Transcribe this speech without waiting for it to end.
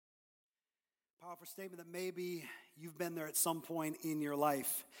powerful statement that maybe you've been there at some point in your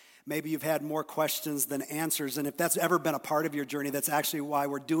life. Maybe you've had more questions than answers. And if that's ever been a part of your journey, that's actually why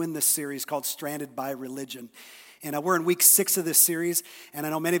we're doing this series called Stranded by Religion. And we're in week 6 of this series. And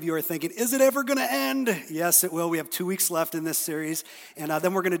I know many of you are thinking, is it ever going to end? Yes, it will. We have 2 weeks left in this series. And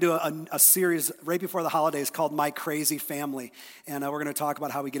then we're going to do a series right before the holidays called My Crazy Family. And we're going to talk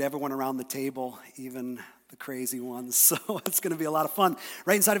about how we get everyone around the table, even the crazy ones. So it's going to be a lot of fun.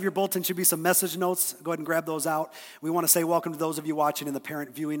 Right inside of your bulletin should be some message notes. Go ahead and grab those out. We want to say welcome to those of you watching in the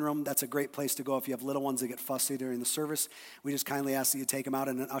parent viewing room. That's a great place to go if you have little ones that get fussy during the service. We just kindly ask that you take them out,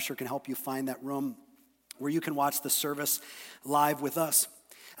 and an usher can help you find that room where you can watch the service live with us.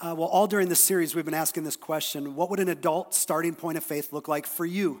 Well, all during this series, we've been asking this question: what would an adult starting point of faith look like for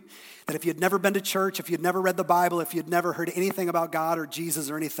you? That if you'd never been to church, if you'd never read the Bible, if you'd never heard anything about God or Jesus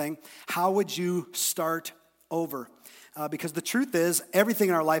or anything, how would you start over? Because the truth is, everything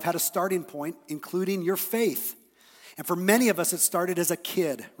in our life had a starting point, including your faith. And for many of us, it started as a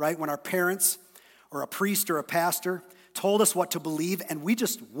kid, right? When our parents or a priest or a pastor told us what to believe, and we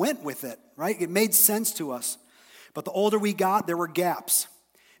just went with it, right? It made sense to us. But the older we got, there were gaps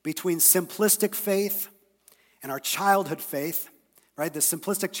between simplistic faith and our childhood faith, right? The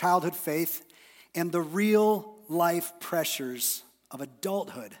simplistic childhood faith and the real life pressures of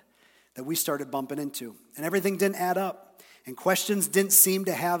adulthood that we started bumping into. And everything didn't add up. And questions didn't seem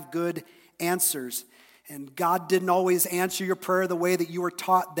to have good answers. And God didn't always answer your prayer the way that you were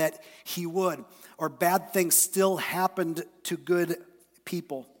taught that he would. Or bad things still happened to good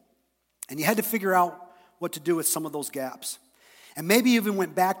people. And you had to figure out what to do with some of those gaps. And maybe you even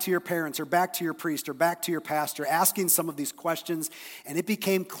went back to your parents or back to your priest or back to your pastor asking some of these questions, and it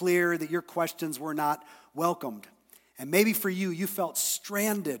became clear that your questions were not welcomed. And maybe for you, you felt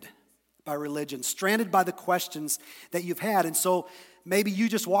stranded by religion, stranded by the questions that you've had. And so maybe you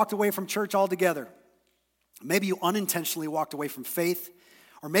just walked away from church altogether. Maybe you unintentionally walked away from faith.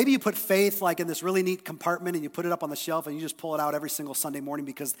 Or maybe you put faith like in this really neat compartment and you put it up on the shelf and you just pull it out every single Sunday morning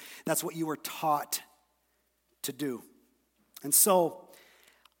because that's what you were taught to do. And so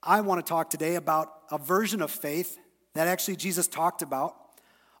I want to talk today about a version of faith that actually Jesus talked about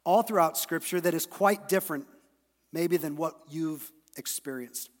all throughout Scripture that is quite different maybe than what you've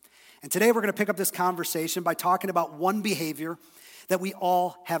experienced. And today we're going to pick up this conversation by talking about one behavior that we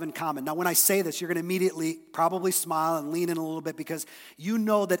all have in common. Now, when I say this, you're going to immediately probably smile and lean in a little bit because you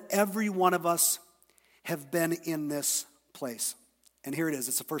know that every one of us have been in this place. And here it is.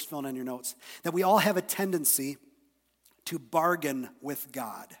 It's the first fill in your notes. That we all have a tendency to bargain with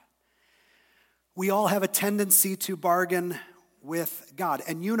God. We all have a tendency to bargain with God.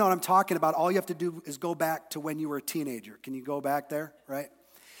 And you know what I'm talking about. All you have to do is go back to when you were a teenager. Can you go back there, right?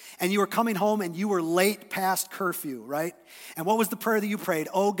 And you were coming home and you were late past curfew, right? And what was the prayer that you prayed?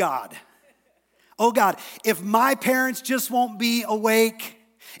 Oh God, if my parents just won't be awake,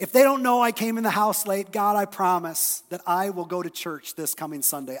 if they don't know I came in the house late, God, I promise that I will go to church this coming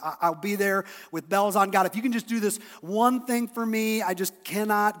Sunday. I'll be there with bells on. God, if you can just do this one thing for me, I just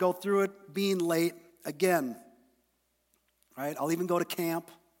cannot go through it being late again, right? I'll even go to camp.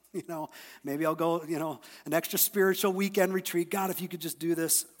 Maybe I'll go, an extra spiritual weekend retreat. God, if you could just do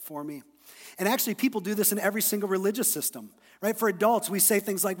this for me. And actually, people do this in every single religious system, right? For adults, we say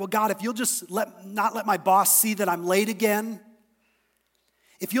things like, well, God, if you'll just not let my boss see that I'm late again,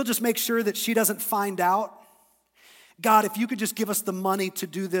 if you'll just make sure that she doesn't find out, God, if you could just give us the money to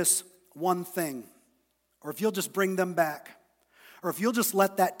do this one thing, or if you'll just bring them back, or if you'll just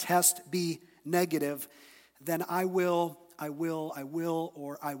let that test be negative, then I will,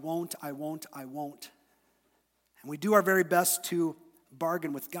 or I won't. And we do our very best to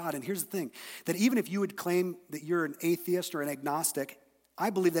bargain with God. And here's the thing, that even if you would claim that you're an atheist or an agnostic, I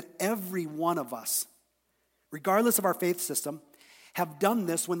believe that every one of us, regardless of our faith system, have done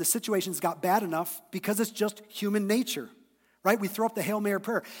this when the situations got bad enough because it's just human nature, right? We throw up the Hail Mary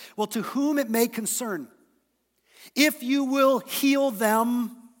prayer. Well, to whom it may concern, if you will heal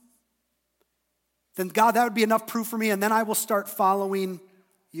them, then God, that would be enough proof for me, and then I will start following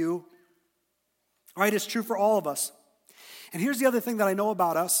you. All right, it's true for all of us. And here's the other thing that I know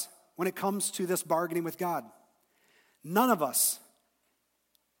about us when it comes to this bargaining with God. None of us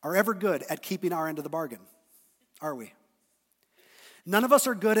are ever good at keeping our end of the bargain, are we? None of us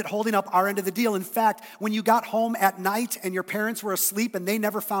are good at holding up our end of the deal. In fact, when you got home at night and your parents were asleep and they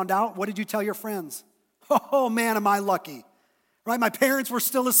never found out, what did you tell your friends? Oh man, am I lucky, right? My parents were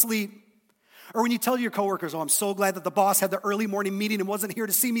still asleep. Or when you tell your coworkers, oh, I'm so glad that the boss had the early morning meeting and wasn't here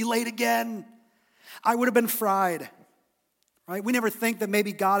to see me late again. I would have been fried, right? We never think that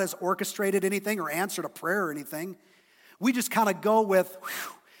maybe God has orchestrated anything or answered a prayer or anything. We just kind of go with,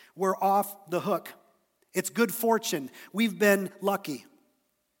 we're off the hook. It's good fortune. We've been lucky.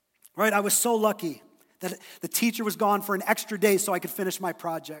 Right? I was so lucky that the teacher was gone for an extra day so I could finish my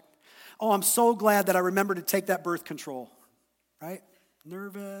project. Oh, I'm so glad that I remembered to take that birth control. Right?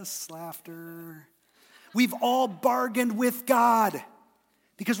 Nervous, laughter. We've all bargained with God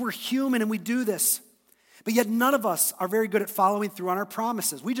because we're human and we do this. But yet none of us are very good at following through on our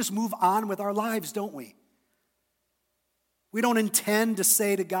promises. We just move on with our lives, don't we? We don't intend to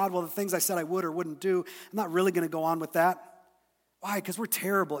say to God, well, the things I said I would or wouldn't do, I'm not really going to go on with that. Why? Because we're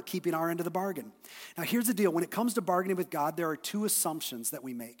terrible at keeping our end of the bargain. Now, here's the deal. When it comes to bargaining with God, there are two assumptions that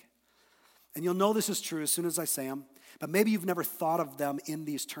we make. And you'll know this is true as soon as I say them, but maybe you've never thought of them in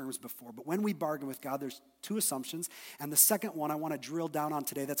these terms before. But when we bargain with God, there's two assumptions. And the second one I want to drill down on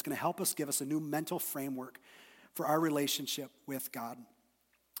today that's going to help us give us a new mental framework for our relationship with God.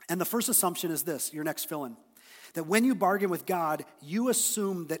 And the first assumption is this, your next fill-in. That when you bargain with God, you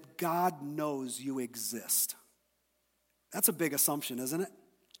assume that God knows you exist. That's a big assumption, isn't it?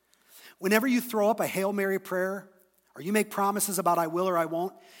 Whenever you throw up a Hail Mary prayer, or you make promises about I will or I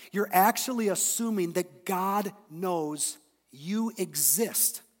won't, you're actually assuming that God knows you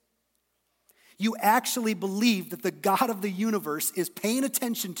exist. You actually believe that the God of the universe is paying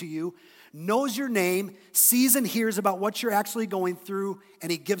attention to you, knows your name, sees and hears about what you're actually going through,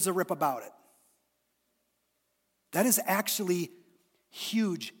 and he gives a rip about it. That is actually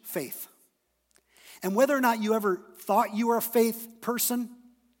huge faith. And whether or not you ever thought you were a faith person,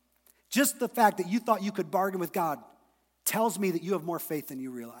 just the fact that you thought you could bargain with God tells me that you have more faith than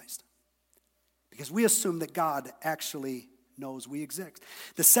you realized. Because we assume that God actually knows we exist.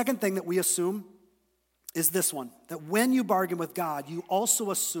 The second thing that we assume is this one, that when you bargain with God, you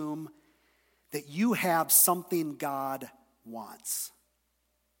also assume that you have something God wants.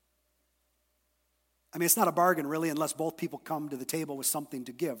 I mean, it's not a bargain really unless both people come to the table with something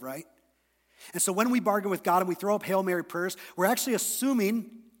to give, right? And so when we bargain with God and we throw up Hail Mary prayers, we're actually assuming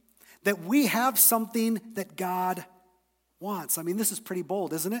that we have something that God wants. I mean, this is pretty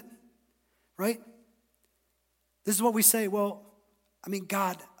bold, isn't it? Right? This is what we say, well, I mean,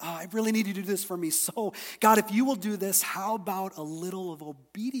 God, I really need you to do this for me. So, God, if you will do this, how about a little of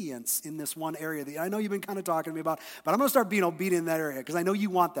obedience in this one area that I know you've been kind of talking to me about, but I'm going to start being obedient in that area because I know you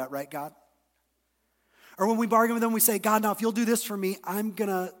want that, right, God? Or when we bargain with them, we say, God, now if you'll do this for me, I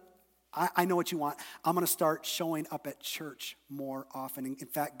know what you want. I'm going to start showing up at church more often. In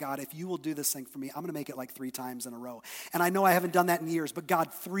fact, God, if you will do this thing for me, I'm going to make it like 3 times in a row. And I know I haven't done that in years, but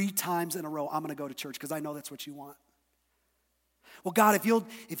God, 3 times in a row, I'm going to go to church because I know that's what you want. Well, God, if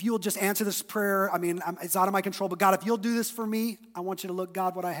you'll just answer this prayer, I mean, it's out of my control, but God, if you'll do this for me, I want you to look,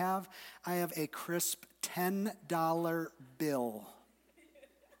 God, what I have. I have a crisp $10 bill,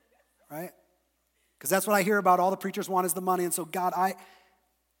 right? Because that's what I hear about. All the preachers want is the money. And so, God, I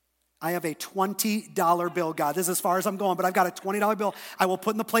have a $20 bill, God. This is as far as I'm going, but I've got a $20 bill. I will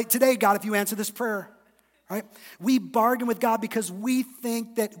put in the plate today, God, if you answer this prayer, right? We bargain with God because we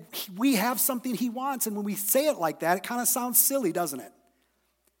think that we have something he wants. And when we say it like that, it kind of sounds silly, doesn't it?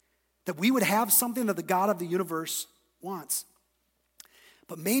 That we would have something that the God of the universe wants.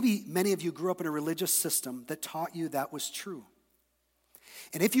 But maybe many of you grew up in a religious system that taught you that was true.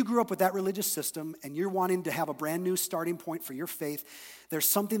 And if you grew up with that religious system and you're wanting to have a brand new starting point for your faith, there's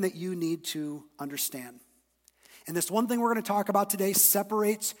something that you need to understand. And this one thing we're going to talk about today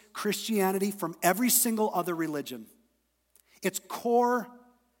separates Christianity from every single other religion. It's core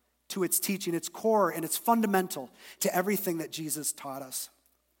to its teaching. It's core and it's fundamental to everything that Jesus taught us.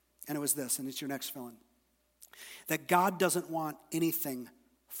 And it was this, and it's your next fill-in. That God doesn't want anything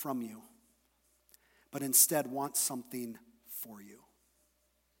from you, but instead wants something for you.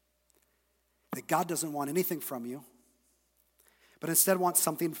 That God doesn't want anything from you, but instead wants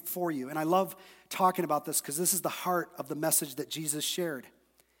something for you. And I love talking about this because this is the heart of the message that Jesus shared.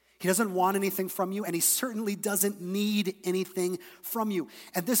 He doesn't want anything from you, and he certainly doesn't need anything from you.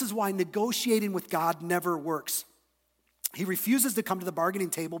 And this is why negotiating with God never works. He refuses to come to the bargaining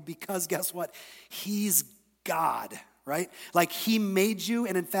table because guess what? He's God, right? Like he made you,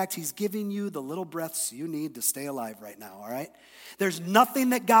 and in fact, he's giving you the little breaths you need to stay alive right now, all right? There's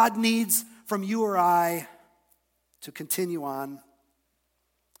nothing that God needs from you or I to continue on,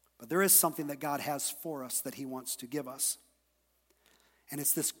 but there is something that God has for us that he wants to give us. And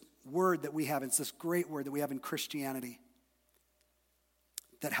it's this word that we have, it's this great word that we have in Christianity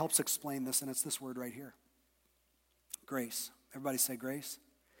that helps explain this, and it's this word right here. Grace. Everybody say grace.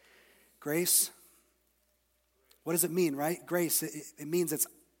 Grace. What does it mean, right? Grace, it means it's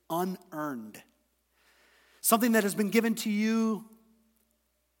unearned. Something that has been given to you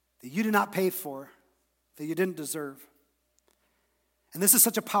that you did not pay for, that you didn't deserve. And this is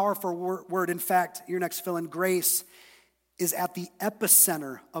such a powerful word. In fact, your next fill in, grace is at the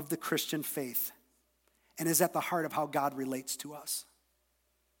epicenter of the Christian faith and is at the heart of how God relates to us.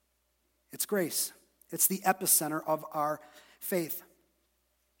 It's grace. It's the epicenter of our faith.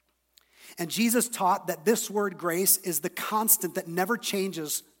 And Jesus taught that this word grace is the constant that never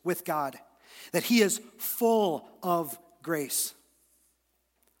changes with God, that he is full of grace.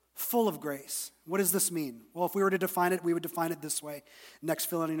 Full of grace. What does this mean? Well, if we were to define it, we would define it this way. Next,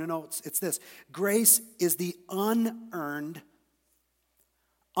 fill in your notes. It's this. Grace is the unearned,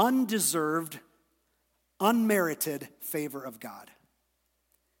 undeserved, unmerited favor of God.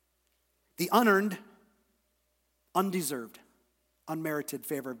 The unearned, undeserved, unmerited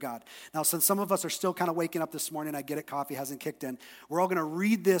favor of God. Now, since some of us are still kind of waking up this morning, I get it, coffee hasn't kicked in. We're all going to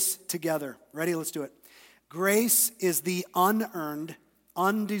read this together. Ready? Let's do it. Grace is the unearned,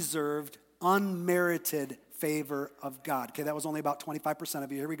 undeserved, unmerited favor of God. Okay, that was only about 25%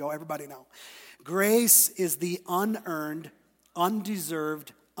 of you. Here we go, everybody now. Grace is the unearned,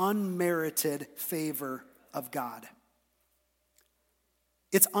 undeserved, unmerited favor of God.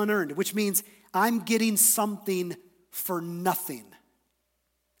 It's unearned, which means I'm getting something for nothing.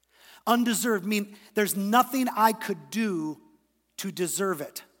 Undeserved means there's nothing I could do to deserve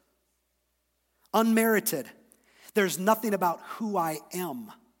it. Unmerited, there's nothing about who I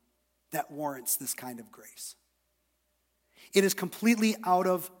am that warrants this kind of grace. It is completely out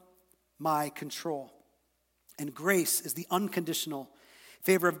of my control. And grace is the unconditional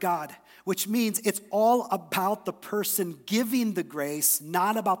favor of God, which means it's all about the person giving the grace,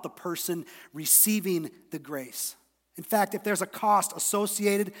 not about the person receiving the grace. In fact, if there's a cost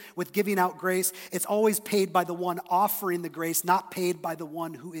associated with giving out grace, it's always paid by the one offering the grace, not paid by the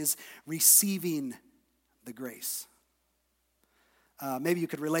one who is receiving the grace. Maybe you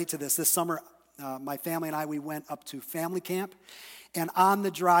could relate to this. This summer, my family and I, we went up to family camp. And on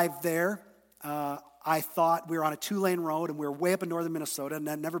the drive there, I thought we were on a 2-lane road and we were way up in northern Minnesota and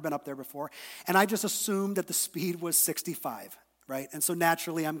I'd never been up there before. And I just assumed that the speed was 65, right? And so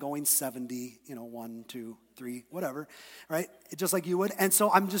naturally I'm going 70, 1, 2, 3, whatever, right? Just like you would. And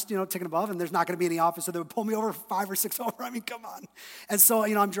so I'm just, ticking above and there's not going to be any officer that would pull me over 5 or 6 over. I mean, come on. And so,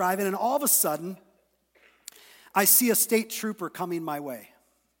 I'm driving and all of a sudden I see a state trooper coming my way.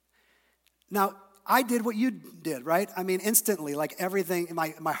 Now, I did what you did, right? I mean, instantly, like everything,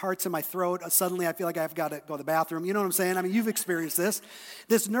 my heart's in my throat. Suddenly, I feel like I've got to go to the bathroom. You know what I'm saying? I mean, you've experienced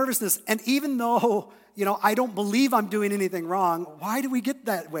this nervousness. And even though, I don't believe I'm doing anything wrong, why do we get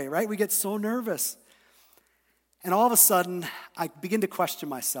that way, right? We get so nervous. And all of a sudden, I begin to question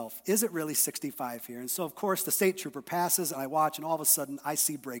myself. Is it really 65 here? And so, of course, the state trooper passes, and I watch, and all of a sudden, I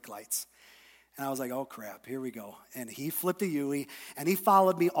see brake lights. And I was like, oh, crap, here we go. And he flipped a U-ey, and he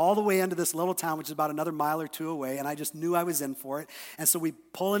followed me all the way into this little town, which is about another mile or two away, and I just knew I was in for it. And so we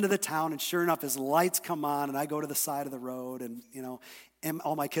pull into the town, and sure enough, his lights come on, and I go to the side of the road, and, and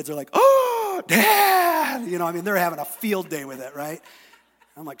all my kids are like, oh, Dad! They're having a field day with it, right?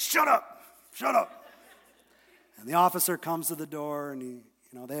 I'm like, shut up. And the officer comes to the door, and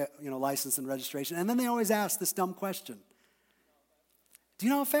they license and registration, and then they always ask this dumb question. Do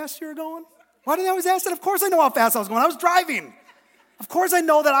you know how fast you were going? Why did they always ask that? Of course I know how fast I was going. I was driving. Of course I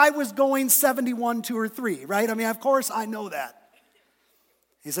know that I was going 71, 2, or 3, right? Of course I know that.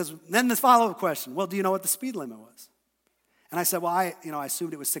 He says, then the follow-up question, well, do you know what the speed limit was? And I said, well, I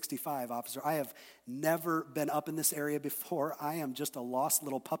assumed it was 65, officer. I have never been up in this area before. I am just a lost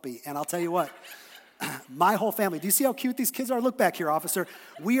little puppy. And I'll tell you what, my whole family, do you see how cute these kids are? Look back here, officer.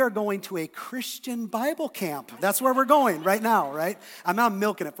 We are going to a Christian Bible camp. That's where we're going right now, right? I'm not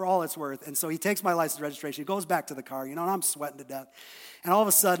milking it for all it's worth. And so he takes my license registration. He goes back to the car, and I'm sweating to death. And all of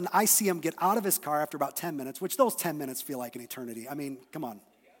a sudden, I see him get out of his car after about 10 minutes, which those 10 minutes feel like an eternity. I mean, come on.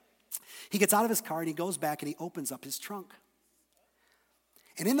 He gets out of his car, and he goes back, and he opens up his trunk.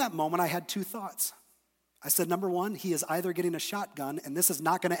 And in that moment, I had 2 thoughts. I said, number one, he is either getting a shotgun, and this is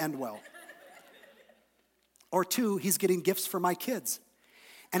not going to end well. Or 2, he's getting gifts for my kids.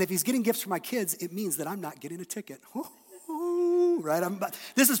 And if he's getting gifts for my kids, it means that I'm not getting a ticket. Right?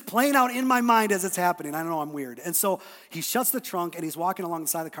 This is playing out in my mind as it's happening. I know I'm weird. And so he shuts the trunk and he's walking along the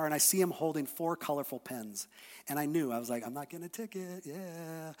side of the car and I see him holding 4 colorful pens. And I knew, I was like, I'm not getting a ticket,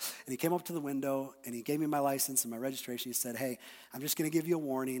 yeah. And he came up to the window and he gave me my license and my registration. He said, hey, I'm just going to give you a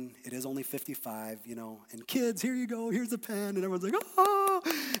warning. It is only 55, and kids, here you go, here's a pen. And everyone's like, oh.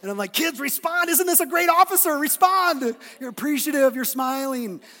 And I'm like, kids, respond. Isn't this a great officer? Respond. You're appreciative, you're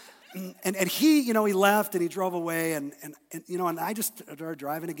smiling. And he, he left and he drove away and I just started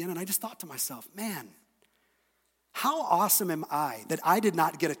driving again and I just thought to myself, man, how awesome am I that I did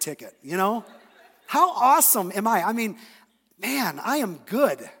not get a ticket, How awesome am I? Man, I am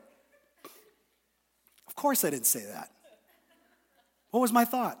good. Of course I didn't say that. What was my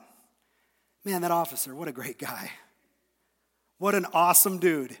thought? Man, that officer, what a great guy. What an awesome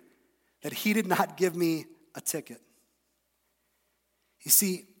dude that he did not give me a ticket. You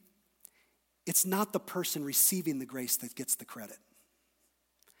see, it's not the person receiving the grace that gets the credit.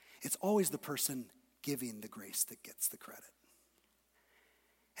 It's always the person giving the grace that gets the credit.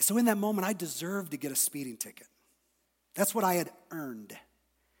 And so in that moment, I deserved to get a speeding ticket. That's what I had earned.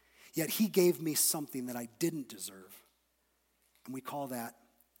 Yet he gave me something that I didn't deserve. And we call that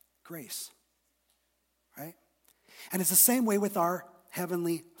grace, right? And it's the same way with our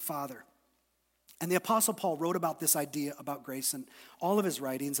Heavenly Father. And the Apostle Paul wrote about this idea about grace in all of his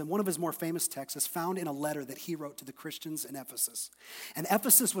writings, and one of his more famous texts is found in a letter that he wrote to the Christians in Ephesus. And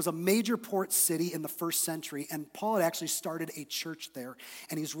Ephesus was a major port city in the first century, and Paul had actually started a church there,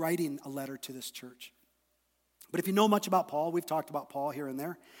 and he's writing a letter to this church. But if you know much about Paul, we've talked about Paul here and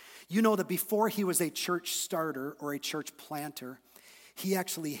there, you know that before he was a church starter or a church planter, he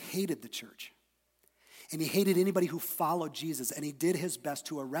actually hated the church. And he hated anybody who followed Jesus, and he did his best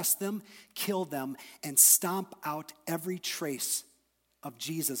to arrest them, kill them, and stomp out every trace of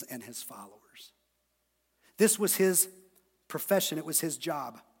Jesus and his followers. This was his profession. It was his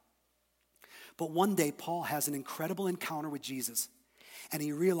job. But one day, Paul has an incredible encounter with Jesus, and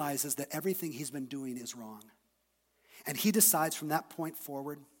he realizes that everything he's been doing is wrong. And he decides from that point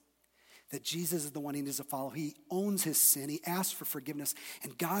forward that Jesus is the one he needs to follow. He owns his sin. He asks for forgiveness,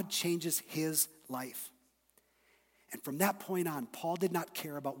 and God changes his life. And from that point on, Paul did not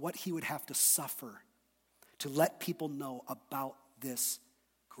care about what he would have to suffer to let people know about this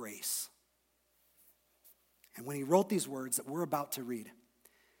grace. And when he wrote these words that we're about to read,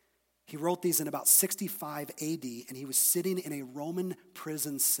 he wrote these in about 65 AD, and he was sitting in a Roman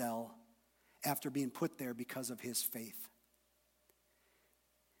prison cell after being put there because of his faith.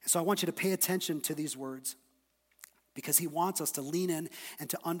 And so I want you to pay attention to these words because he wants us to lean in and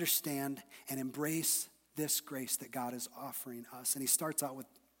to understand and embrace this grace that God is offering us. And he starts out with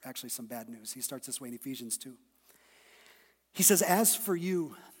actually some bad news. He starts this way in Ephesians 2. He says, as for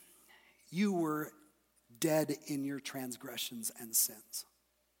you, you were dead in your transgressions and sins.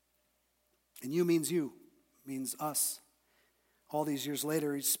 And you means us. All these years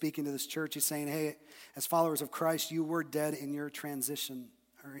later, he's speaking to this church. He's saying, hey, as followers of Christ, you were dead in your transgressions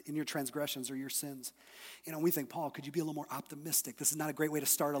or your sins. You know, we think, Paul, could you be a little more optimistic? This is not a great way to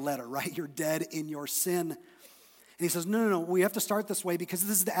start a letter, right? You're dead in your sin. And he says, no, we have to start this way because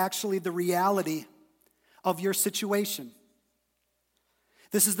this is actually the reality of your situation.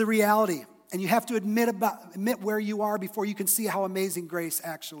 This is the reality. And you have to admit where you are before you can see how amazing grace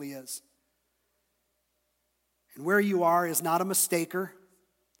actually is. And where you are is not a mistaker,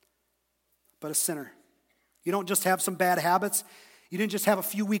 but a sinner. You don't just have some bad habits. You didn't just have a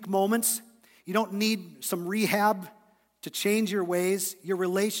few weak moments. You don't need some rehab to change your ways. Your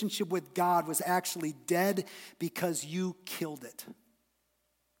relationship with God was actually dead because you killed it.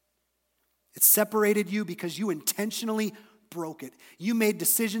 It separated you because you intentionally broke it. You made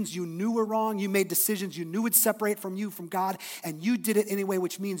decisions you knew were wrong. You made decisions you knew would separate from you from God, and you did it anyway,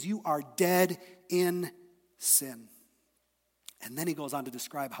 which means you are dead in sin. And then he goes on to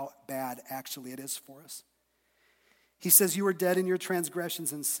describe how bad actually it is for us. He says, you were dead in your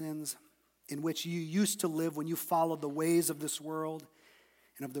transgressions and sins in which you used to live when you followed the ways of this world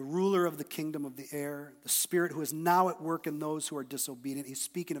and of the ruler of the kingdom of the air, the spirit who is now at work in those who are disobedient. He's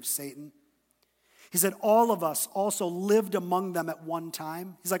speaking of Satan. He said, all of us also lived among them at one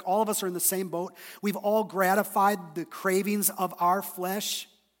time. He's like, all of us are in the same boat. We've all gratified the cravings of our flesh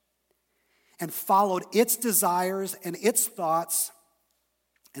and followed its desires and its thoughts.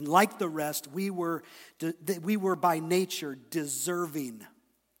 And like the rest, we were by nature deserving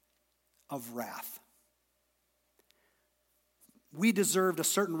of wrath. We deserved a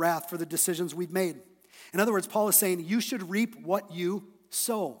certain wrath for the decisions we've made. In other words, Paul is saying you should reap what you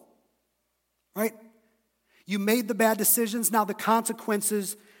sow. Right? You made the bad decisions, now the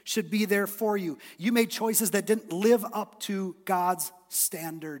consequences should be there for you. You made choices that didn't live up to God's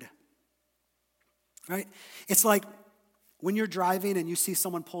standard. Right? It's like when you're driving and you see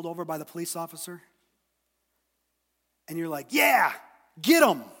someone pulled over by the police officer, and you're like, yeah, get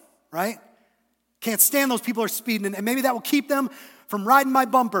them, right? Can't stand those people are speeding, and maybe that will keep them from riding my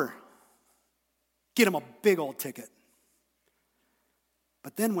bumper. Get them a big old ticket.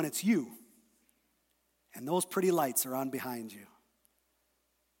 But then when it's you, and those pretty lights are on behind you,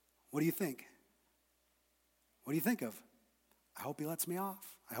 what do you think? What do you think of? I hope he lets me off.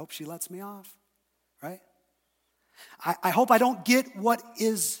 I hope she lets me off, right? I hope I don't get what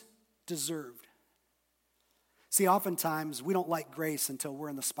is deserved. See, oftentimes we don't like grace until we're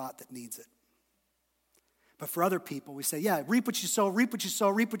in the spot that needs it. But for other people, we say, yeah, reap what you sow, reap what you sow,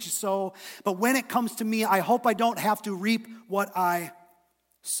 reap what you sow. But when it comes to me, I hope I don't have to reap what I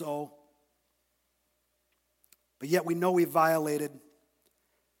sow. But yet we know we violated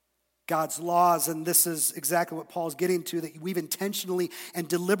God's laws, and this is exactly what Paul's getting to, that we've intentionally and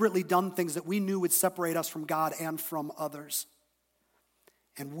deliberately done things that we knew would separate us from God and from others.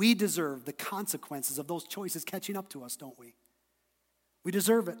 And we deserve the consequences of those choices catching up to us, don't we? We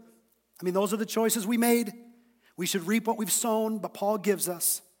deserve it. I mean, those are the choices we made. We should reap what we've sown, but Paul gives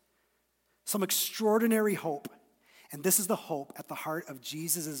us some extraordinary hope. And this is the hope at the heart of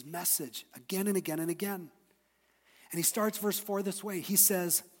Jesus' message again and again and again. And he starts verse 4 this way. He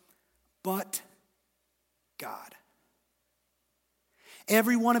says, but God.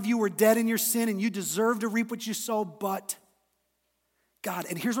 Every one of you were dead in your sin, and you deserve to reap what you sow, but God.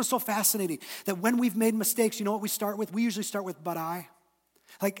 And here's what's so fascinating, that when we've made mistakes, you know what we start with? We usually start with, but I.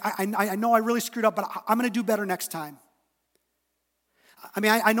 Like, I know I really screwed up, but I'm going to do better next time. I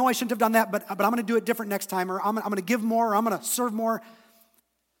mean, I know I shouldn't have done that, but I'm going to do it different next time, or I'm going to give more, or I'm going to serve more.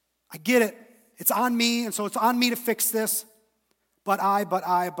 I get it. It's on me, and so it's on me to fix this. But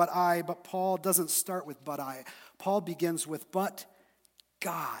Paul doesn't start with but I. Paul begins with, but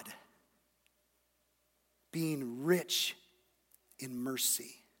God, being rich in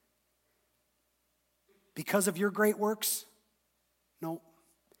mercy. Because of your great works? No.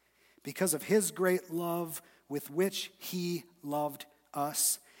 Because of his great love with which he loved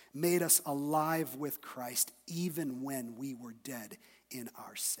us, made us alive with Christ even when we were dead in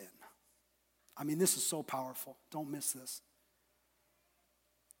our sin. I mean, this is so powerful. Don't miss this.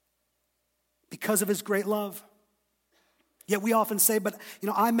 Because of his great love. Yet we often say, but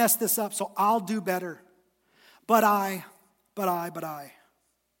I messed this up, so I'll do better. But I. But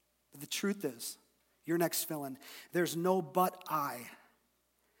the truth is, your next fill-in, there's no but I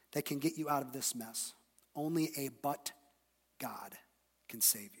that can get you out of this mess. Only a but God can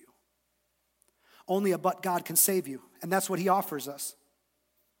save you. Only a but God can save you, and that's what he offers us.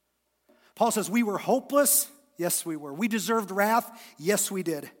 Paul says, we were hopeless. Yes, we were. We deserved wrath. Yes, we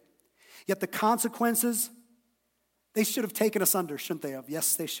did. Yet the consequences, they should have taken us under, shouldn't they have?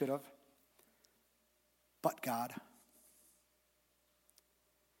 Yes, they should have. But God.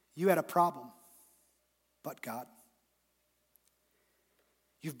 You had a problem, but God.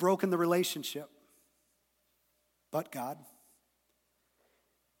 You've broken the relationship, but God.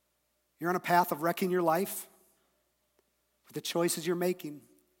 You're on a path of wrecking your life with the choices you're making,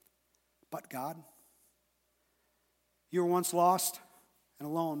 but God. You were once lost and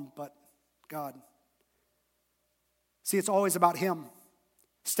alone, but God. See, it's always about him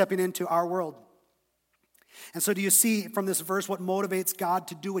stepping into our world. And so do you see from this verse what motivates God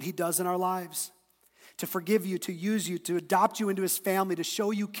to do what he does in our lives? To forgive you, to use you, to adopt you into his family, to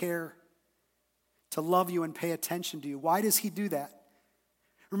show you care, to love you and pay attention to you. Why does he do that?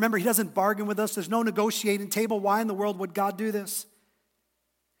 Remember, he doesn't bargain with us. There's no negotiating table. Why in the world would God do this?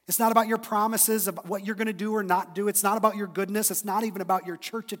 It's not about your promises, about what you're going to do or not do. It's not about your goodness. It's not even about your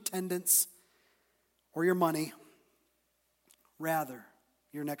church attendance or your money. Rather,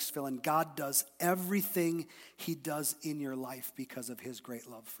 your next fill-in, God does everything he does in your life because of his great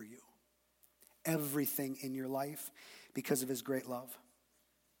love for you. Everything in your life because of his great love.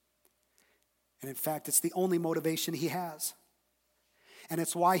 And in fact, it's the only motivation he has. And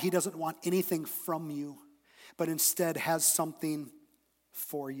it's why he doesn't want anything from you, but instead has something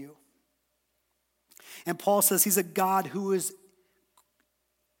for you. And Paul says he's a God who is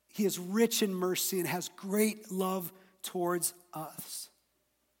rich in mercy and has great love towards us.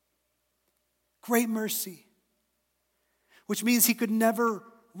 Great mercy. Which means he could never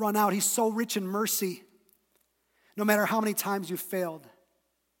run out. He's so rich in mercy. No matter how many times you've failed,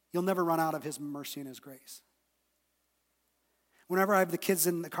 you'll never run out of his mercy and his grace. Whenever I have the kids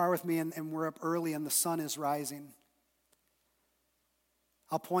in the car with me and we're up early and the sun is rising,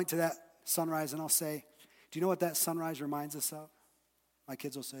 I'll point to that sunrise and I'll say, do you know what that sunrise reminds us of? My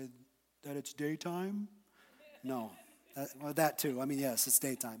kids will say, that it's daytime? No. That too. I mean, yes, it's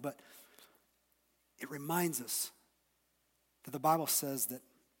daytime. But it reminds us that the Bible says that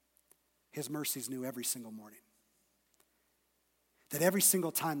his mercy is new every single morning. That every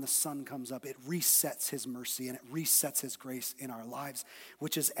single time the sun comes up, it resets his mercy and it resets his grace in our lives,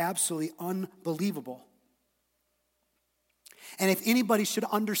 which is absolutely unbelievable. And if anybody should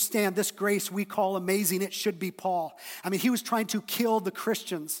understand this grace we call amazing, it should be Paul. I mean, he was trying to kill the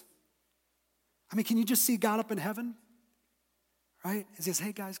Christians. I mean, can you just see God up in heaven? Right? He says,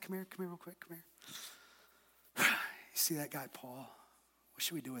 hey guys, come here real quick, come here. You see that guy, Paul? What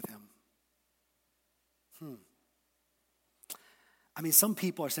should we do with him? I mean, some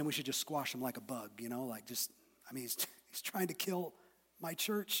people are saying we should just squash him like a bug, like just, he's trying to kill my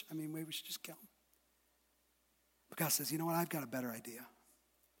church. Maybe we should just kill him. But God says, you know what? I've got a better idea.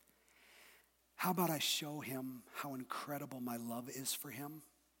 How about I show him how incredible my love is for him?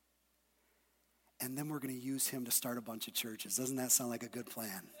 And then we're going to use him to start a bunch of churches. Doesn't that sound like a good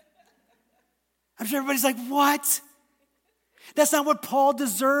plan? I'm sure everybody's like, what? That's not what Paul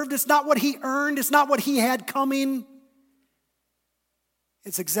deserved. It's not what he earned. It's not what he had coming.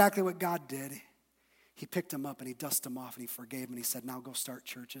 It's exactly what God did. He picked him up and he dusted him off and he forgave him and he said, now go start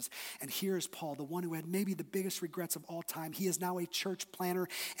churches. And here's Paul, the one who had maybe the biggest regrets of all time. He is now a church planner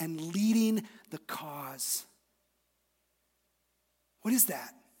and leading the cause. What is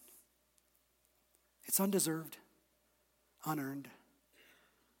that? It's undeserved, unearned,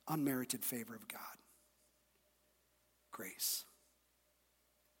 unmerited favor of God. Grace.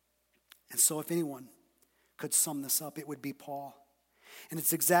 And so if anyone could sum this up, it would be Paul. And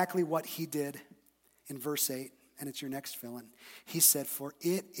it's exactly what he did in verse 8, and it's your next fill-in. He said, for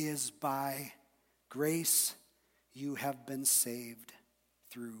it is by grace you have been saved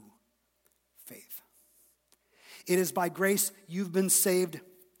through faith. It is by grace you've been saved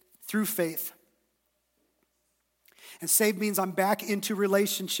through faith. And saved means I'm back into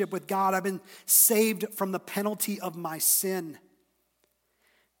relationship with God. I've been saved from the penalty of my sin.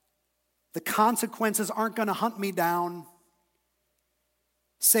 The consequences aren't going to hunt me down.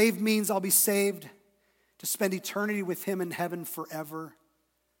 Saved means I'll be saved to spend eternity with him in heaven forever.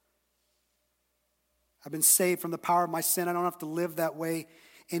 I've been saved from the power of my sin. I don't have to live that way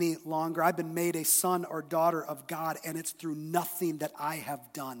any longer. I've been made a son or daughter of God, and it's through nothing that I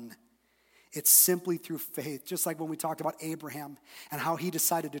have done. It's simply through faith. Just like when we talked about Abraham and how he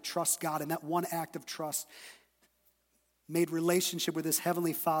decided to trust God, and that one act of trust made relationship with his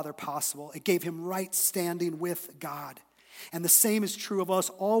heavenly Father possible. It gave him right standing with God. And the same is true of us.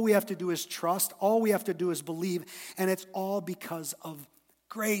 All we have to do is trust. All we have to do is believe. And it's all because of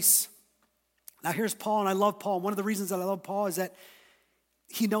grace. Now here's Paul, and I love Paul. One of the reasons that I love Paul is that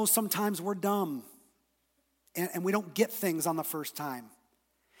he knows sometimes we're dumb. And we don't get things on the first time.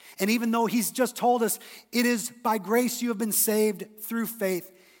 And even though he's just told us, it is by grace you have been saved through faith,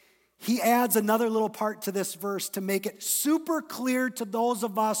 he adds another little part to this verse to make it super clear to those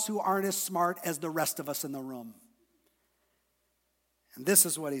of us who aren't as smart as the rest of us in the room. And this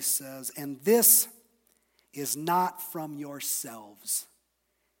is what he says, and this is not from yourselves.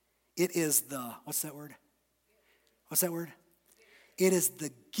 It is the, what's that word? What's that word? It is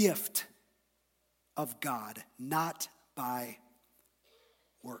the gift of God, not by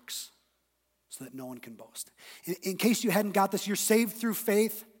works, so that no one can boast. In case you hadn't got this, you're saved through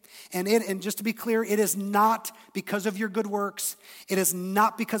faith. And just to be clear, it is not because of your good works. It is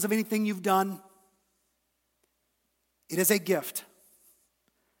not because of anything you've done. It is a gift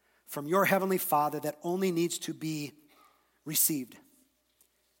from your heavenly Father that only needs to be received.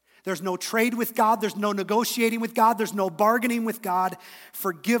 There's no trade with God. There's no negotiating with God. There's no bargaining with God.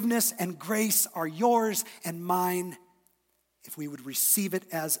 Forgiveness and grace are yours and mine if we would receive it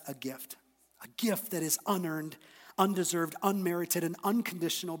as a gift that is unearned, undeserved, unmerited, and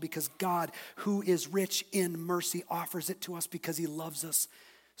unconditional, because God, who is rich in mercy, offers it to us because he loves us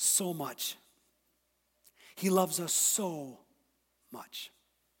so much. He loves us so much.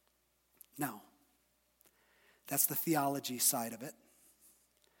 Now, that's the theology side of it.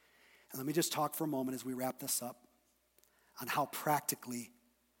 And let me just talk for a moment as we wrap this up on how practically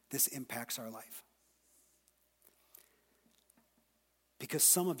this impacts our life. Because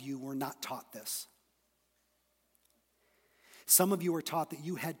some of you were not taught this. Some of you were taught that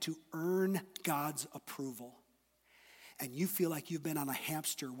you had to earn God's approval. And you feel like you've been on a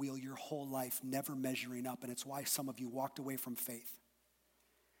hamster wheel your whole life, never measuring up. And it's why some of you walked away from faith.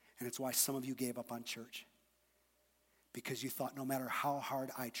 And it's why some of you gave up on church. Because you thought, no matter how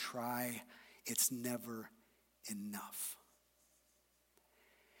hard I try, it's never enough.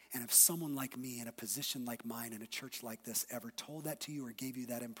 And if someone like me in a position like mine in a church like this ever told that to you or gave you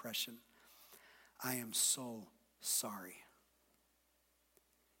that impression, I am so sorry.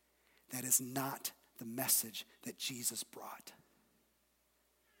 That is not the message that Jesus brought.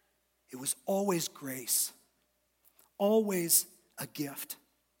 It was always grace, always a gift.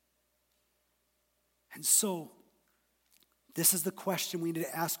 And so, this is the question we need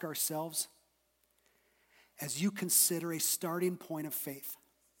to ask ourselves as you consider a starting point of faith.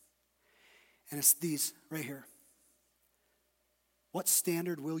 And it's these right here. What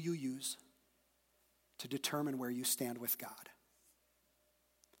standard will you use to determine where you stand with God?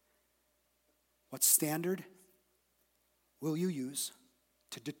 What standard will you use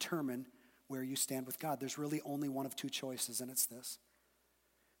to determine where you stand with God. There's really only one of two choices, and it's this: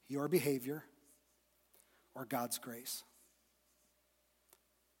 your behavior or God's grace.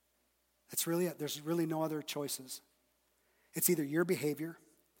 That's really it. There's really no other choices. It's either your behavior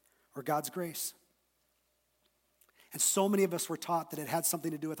or God's grace. And so many of us were taught that it had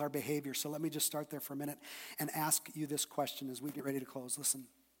something to do with our behavior. So let me just start there for a minute and ask you this question as we get ready to close. Listen,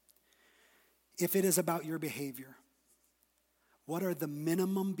 if it is about your behavior, what are the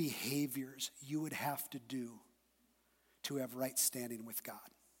minimum behaviors you would have to do to have right standing with God?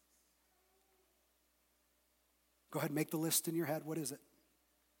 Go ahead, make the list in your head. What is it?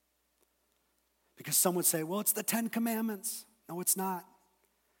 Because some would say, well, it's the 10 Commandments. No, it's not.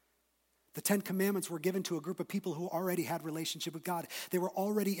 The 10 Commandments were given to a group of people who already had relationship with God. They were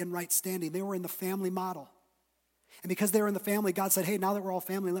already in right standing. They were in the family model. And because they were in the family, God said, hey, now that we're all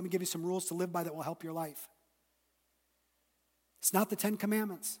family, let me give you some rules to live by that will help your life. It's not the 10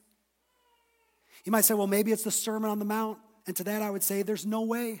 Commandments. You might say, well, maybe it's the Sermon on the Mount. And to that I would say, there's no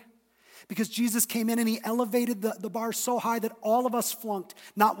way. Because Jesus came in and he elevated the bar so high that all of us flunked.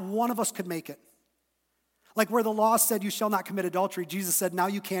 Not one of us could make it. Like where the law said you shall not commit adultery, Jesus said now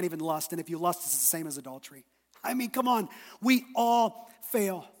you can't even lust. And if you lust, it's the same as adultery. I mean, come on. We all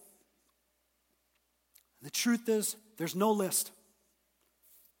fail. The truth is, there's no list.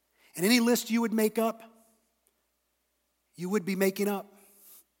 And any list you would make up, you would be making up.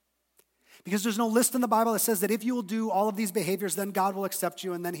 Because there's no list in the Bible that says that if you will do all of these behaviors, then God will accept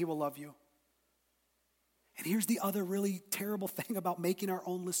you and then he will love you. And here's the other really terrible thing about making our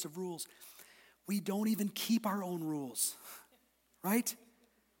own list of rules. We don't even keep our own rules, right?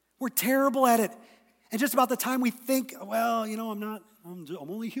 We're terrible at it. And just about the time we think, well, you know, I'm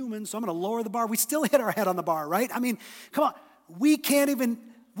only human, so I'm going to lower the bar, we still hit our head on the bar, right? I mean, come on. We can't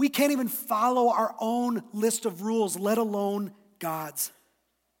even follow our own list of rules, let alone God's.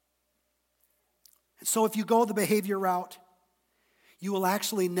 And so if you go the behavior route, you will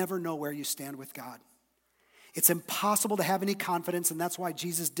actually never know where you stand with God. It's impossible to have any confidence, and that's why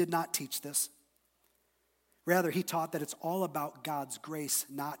Jesus did not teach this. Rather, he taught that it's all about God's grace,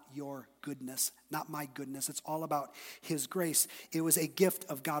 not your goodness, not my goodness. It's all about his grace. It was a gift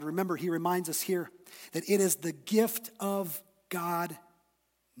of God. Remember, he reminds us here that it is the gift of God,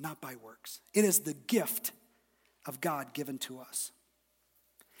 not by works. It is the gift of God given to us.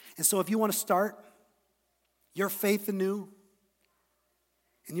 And so if you want to start your faith anew,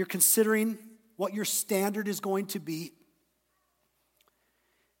 and you're considering what your standard is going to be,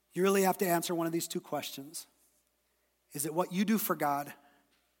 you really have to answer one of these two questions. Is it what you do for God,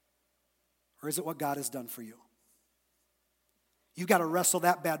 or is it what God has done for you? You've got to wrestle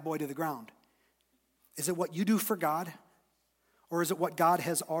that bad boy to the ground. Is it what you do for God, or is it what God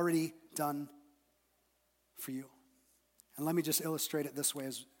has already done for you? And let me just illustrate it this way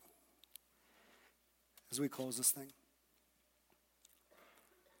as we close this thing.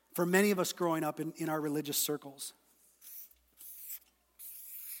 For many of us growing up in our religious circles,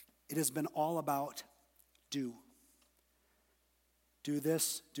 it has been all about do. Do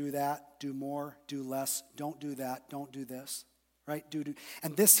this, do that, do more, do less, don't do that, don't do this, right? Do.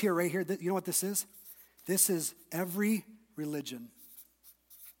 And this here, right here, you know what this is? This is every religion.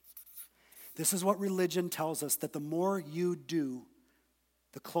 This is what religion tells us, that the more you do,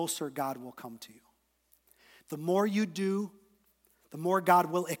 the closer God will come to you. The more you do, the more God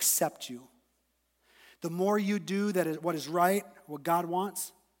will accept you. The more you do that is what is right, what God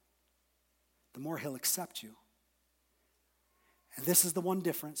wants, the more he'll accept you. And this is the one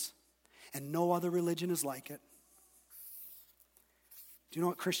difference, and no other religion is like it. Do you know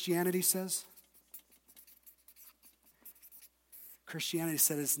what Christianity says? Christianity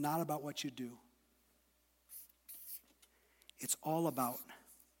said it's not about what you do. It's all about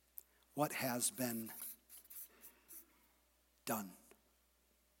what has been done.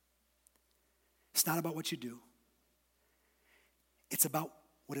 It's not about what you do. It's about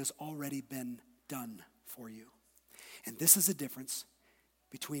what has already been done for you. And this is a difference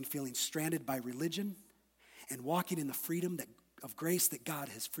between feeling stranded by religion and walking in the freedom of grace that God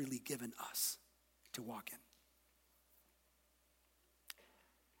has freely given us to walk in.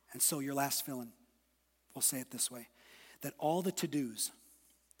 And so your last fill-in, we'll say it this way, that all the to-dos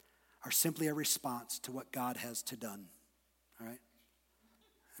are simply a response to what God has to done. All right?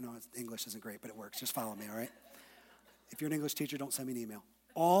 I know English isn't great, but it works. Just follow me, all right? If you're an English teacher, don't send me an email.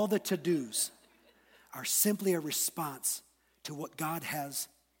 All the to-dos are simply a response to what God has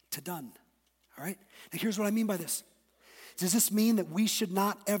to done. All right? Now here's what I mean by this. Does this mean that we should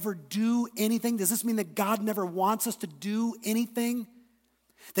not ever do anything? Does this mean that God never wants us to do anything?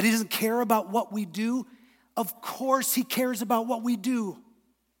 That he doesn't care about what we do? Of course he cares about what we do.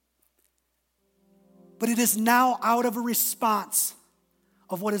 But it is now out of a response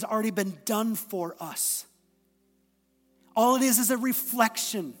of what has already been done for us. All it is a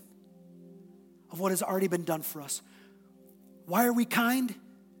reflection of what has already been done for us. Why are we kind?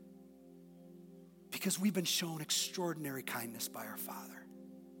 Because we've been shown extraordinary kindness by our Father.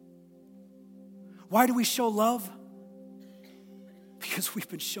 Why do we show love? Because we've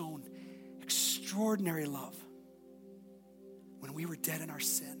been shown extraordinary love when we were dead in our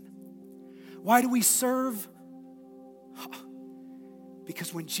sin. Why do we serve?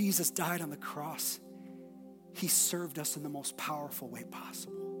 Because when Jesus died on the cross, he served us in the most powerful way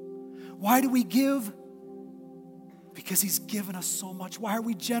possible. Why do we give? Because he's given us so much. Why are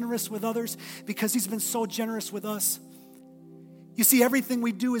we generous with others? Because he's been so generous with us. You see, everything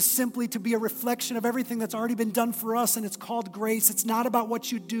we do is simply to be a reflection of everything that's already been done for us, and it's called grace. It's not about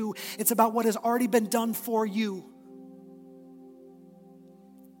what you do. It's about what has already been done for you.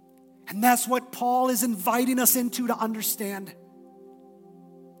 And that's what Paul is inviting us into to understand.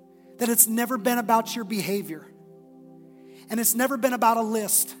 That it's never been about your behavior. And it's never been about a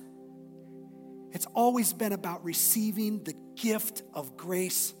list. It's always been about receiving the gift of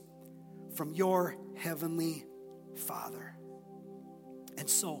grace from your heavenly Father. And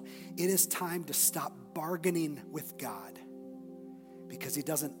so it is time to stop bargaining with God, because he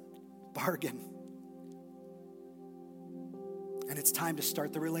doesn't bargain. And it's time to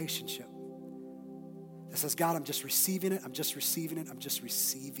start the relationship that says, God, I'm just receiving it, I'm just receiving it, I'm just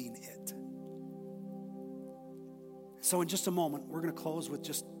receiving it. So in just a moment, we're going to close with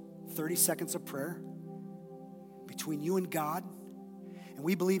just 30 seconds of prayer between you and God. And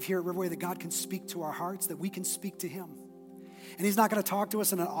we believe here at Riverway that God can speak to our hearts, that we can speak to him. And he's not going to talk to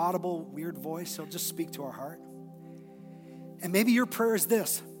us in an audible, weird voice. He'll just speak to our heart. And maybe your prayer is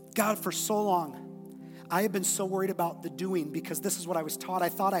this: God, for so long, I have been so worried about the doing, because this is what I was taught. I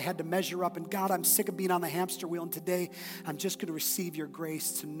thought I had to measure up. And God, I'm sick of being on the hamster wheel. And today, I'm just going to receive your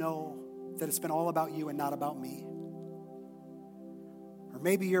grace to know that it's been all about you and not about me. Or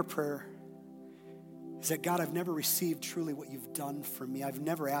maybe your prayer is that, God, I've never received truly what you've done for me. I've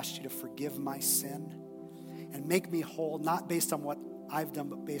never asked you to forgive my sin and make me whole, not based on what I've done,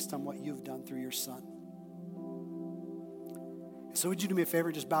 but based on what you've done through your Son. So would you do me a favor,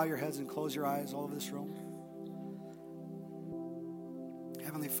 just bow your heads and close your eyes all over this room?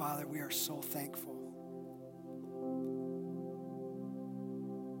 Heavenly Father, we are so thankful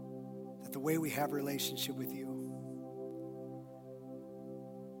that the way we have a relationship with you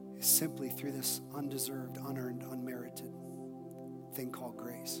is simply through this undeserved, unearned, unmerited thing called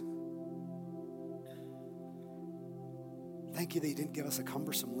grace. Thank you that you didn't give us a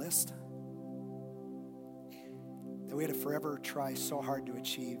cumbersome list that we had to forever try so hard to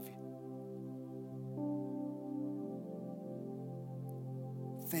achieve.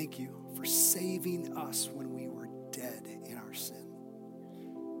 Thank you for saving us when we were dead in our sin.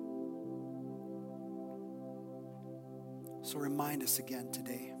 So remind us again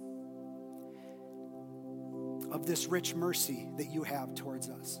today of this rich mercy that you have towards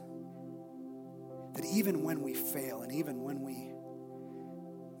us. That even when we fail and even when we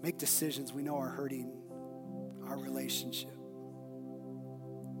make decisions we know are hurting our relationship,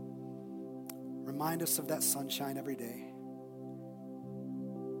 remind us of that sunshine every day.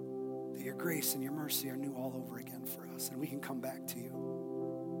 That your grace and your mercy are new all over again for us, and we can come back to you.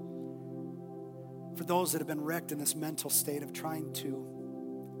 For those that have been wrecked in this mental state of trying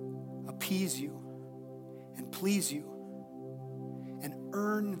to appease you and please you and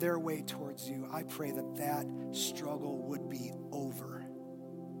earn their way towards you, I pray that that struggle would be over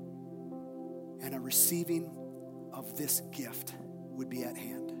and a receiving of this gift would be at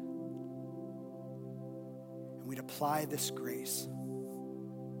hand. And we'd apply this grace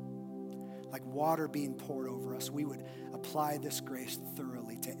like water being poured over us. We would apply this grace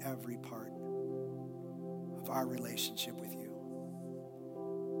thoroughly to every part of our relationship with you.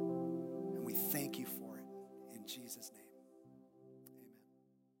 And we thank you for it in Jesus' name.